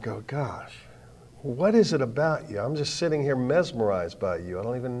 And I go, gosh, what is it about you? I'm just sitting here mesmerized by you. I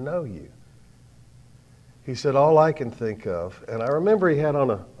don't even know you. He said, all I can think of, and I remember he had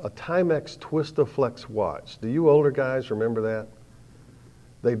on a Timex Twistaflex watch. Do you older guys remember that?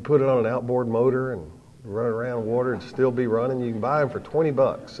 They'd put it on an outboard motor and run around water and still be running. You can buy them for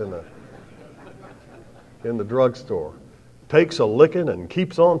 $20 in the drugstore. Takes a licking and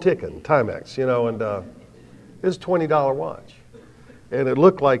keeps on ticking, Timex, and it's a $20 watch. And it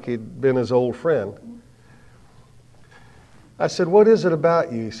looked like he'd been his old friend. I said, what is it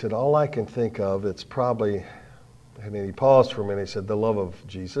about you? He said, all I can think of, it's probably, and then he paused for a minute, he said, the love of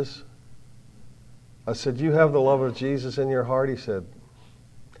Jesus. I said, you have the love of Jesus in your heart? He said,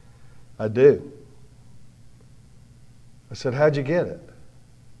 I do. I said, how'd you get it?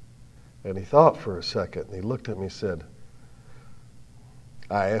 And he thought for a second, and he looked at me and said,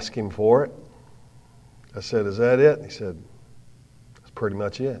 I asked him for it. I said, is that it? And he said, that's pretty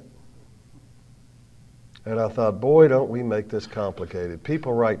much it. And I thought, boy, don't we make this complicated.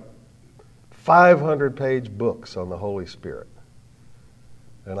 People write 500-page books on the Holy Spirit.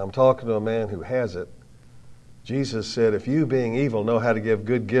 And I'm talking to a man who has it. Jesus said, if you being evil know how to give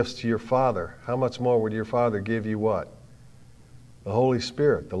good gifts to your Father, how much more would your Father give you what? The Holy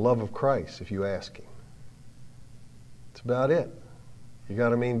Spirit, the love of Christ, if you ask Him. That's about it. You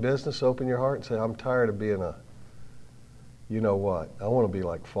got a mean business, open your heart and say, I'm tired of being a, you know what, I want to be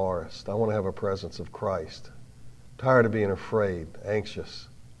like Forrest. I want to have a presence of Christ. I'm tired of being afraid, anxious.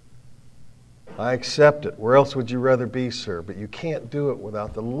 I accept it. Where else would you rather be, sir? But you can't do it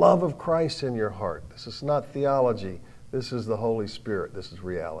without the love of Christ in your heart. This is not theology. This is the Holy Spirit. This is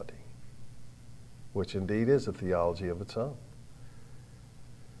reality, which indeed is a theology of its own.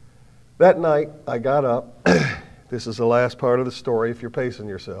 That night, I got up. This is the last part of the story, if you're pacing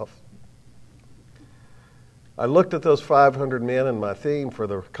yourself. I looked at those 500 men, and my theme for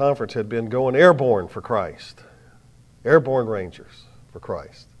the conference had been going airborne for Christ. Airborne Rangers for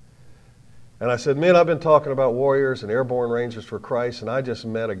Christ. And I said, men, I've been talking about warriors and airborne Rangers for Christ, and I just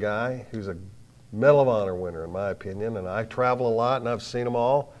met a guy who's a Medal of Honor winner, in my opinion, and I travel a lot, and I've seen them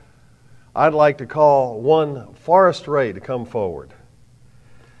all. I'd like to call one Forrest Ray to come forward.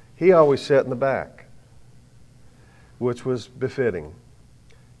 He always sat in the back, which was befitting.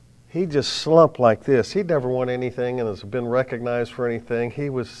 He just slumped like this. He'd never won anything and has been recognized for anything. He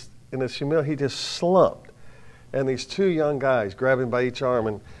was, in his humility, he just slumped. And these two young guys grabbed him by each arm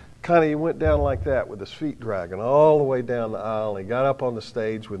and kind of he went down like that with his feet dragging all the way down the aisle. And he got up on the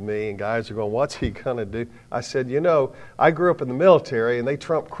stage with me, and guys are going, what's he going to do? I said, you know, I grew up in the military, and they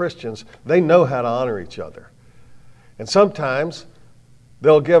trump Christians. They know how to honor each other. And sometimes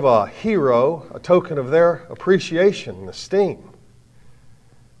they'll give a hero a token of their appreciation and esteem.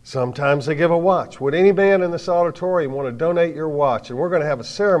 Sometimes they give a watch. Would any man in this auditorium want to donate your watch? And we're going to have a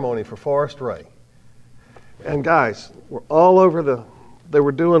ceremony for Forrest Ray. And guys were all over they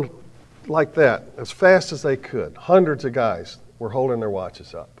were doing like that as fast as they could. Hundreds of guys were holding their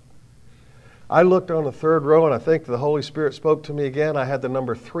watches up. I looked on the third row, and I think the Holy Spirit spoke to me again. I had the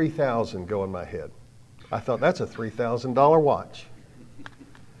number 3,000 go in my head. I thought, that's a $3,000 watch.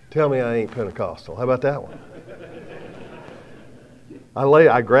 Tell me I ain't Pentecostal. How about that one?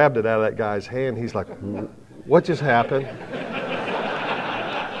 I grabbed it out of that guy's hand. He's like, what just happened?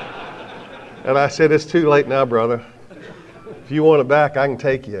 And I said, it's too late now, brother. If you want it back, I can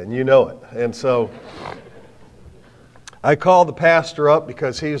take you, and you know it. And so I called the pastor up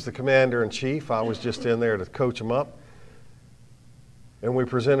because he was the commander-in-chief. I was just in there to coach him up. And we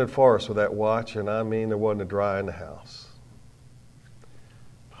presented Forrest with that watch, and I mean, there wasn't a dry in the house.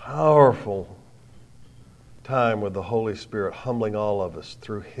 Powerful time with the Holy Spirit humbling all of us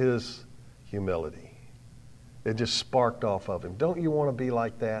through His humility. It just sparked off of Him. Don't you want to be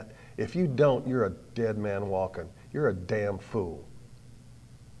like that? If you don't, you're a dead man walking. You're a damn fool.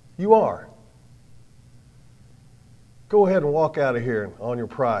 You are. Go ahead and walk out of here on your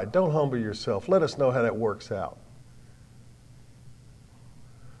pride. Don't humble yourself. Let us know how that works out.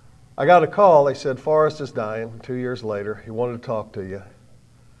 I got a call. They said, Forrest is dying 2 years later. He wanted to talk to you.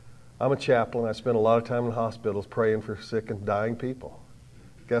 I'm a chaplain. I spend a lot of time in hospitals praying for sick and dying people.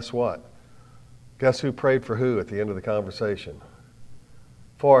 Guess what? Guess who prayed for who at the end of the conversation?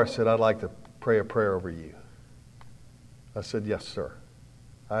 Forrest said, I'd like to pray a prayer over you. I said, yes, sir.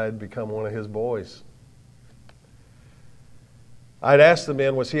 I had become one of his boys. I'd asked the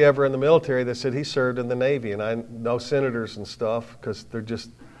men, was he ever in the military? They said he served in the Navy. And I know senators and stuff because they're just,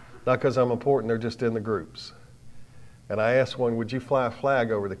 not because I'm important, they're just in the groups. And I asked one, would you fly a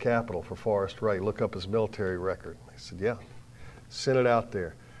flag over the Capitol for Forrest Ray? Look up his military record. They said, yeah. Sent it out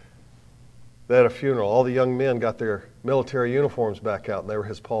there. They had a funeral. All the young men got their military uniforms back out, and they were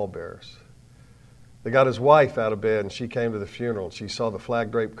his pallbearers. They got his wife out of bed, and she came to the funeral, and she saw the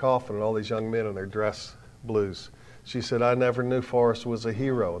flag-draped coffin and all these young men in their dress blues. She said, I never knew Forrest was a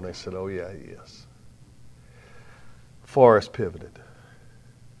hero. And they said, oh, yeah, he is. Forrest pivoted.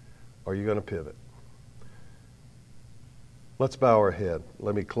 Are you going to pivot? Let's bow our head.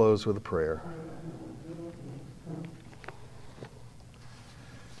 Let me close with a prayer.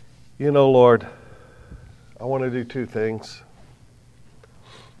 You know, Lord, I want to do two things.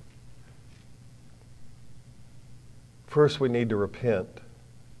 First, we need to repent.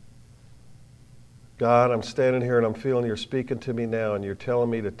 God, I'm standing here and I'm feeling you're speaking to me now, and you're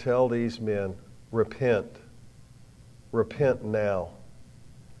telling me to tell these men, repent. Repent now.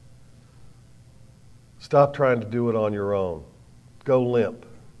 Stop trying to do it on your own. Go limp.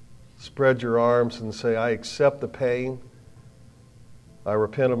 Spread your arms and say, I accept the pain. I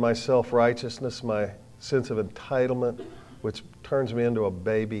repent of my self-righteousness, my sense of entitlement, which turns me into a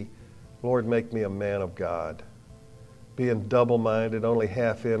baby. Lord, make me a man of God. Being double-minded, only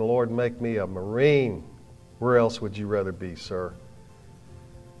half in. Lord, make me a Marine. Where else would you rather be, sir?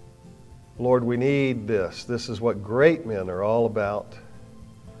 Lord, we need this. This is what great men are all about.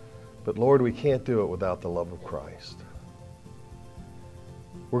 But Lord, we can't do it without the love of Christ.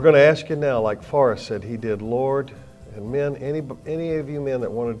 We're going to ask you now, like Forrest said he did, Lord, and men, any of you men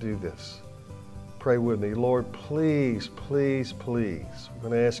that want to do this, pray with me. Lord, please, please, please. We're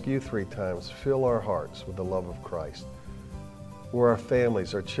going to ask you 3 times, fill our hearts with the love of Christ. Where our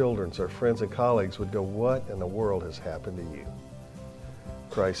families, our children, our friends and colleagues would go, what in the world has happened to you? In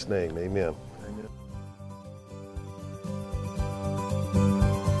Christ's name, amen. Amen.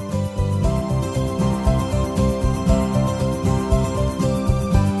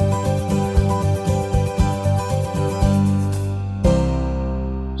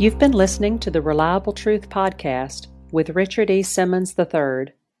 You've been listening to the Reliable Truth Podcast with Richard E. Simmons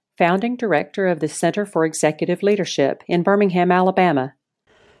III, Founding Director of the Center for Executive Leadership in Birmingham, Alabama.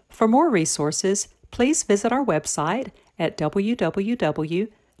 For more resources, please visit our website at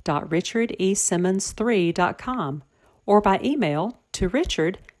www.richardesimmons3.com or by email to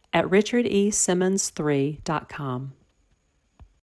richard at richardesimmons3.com.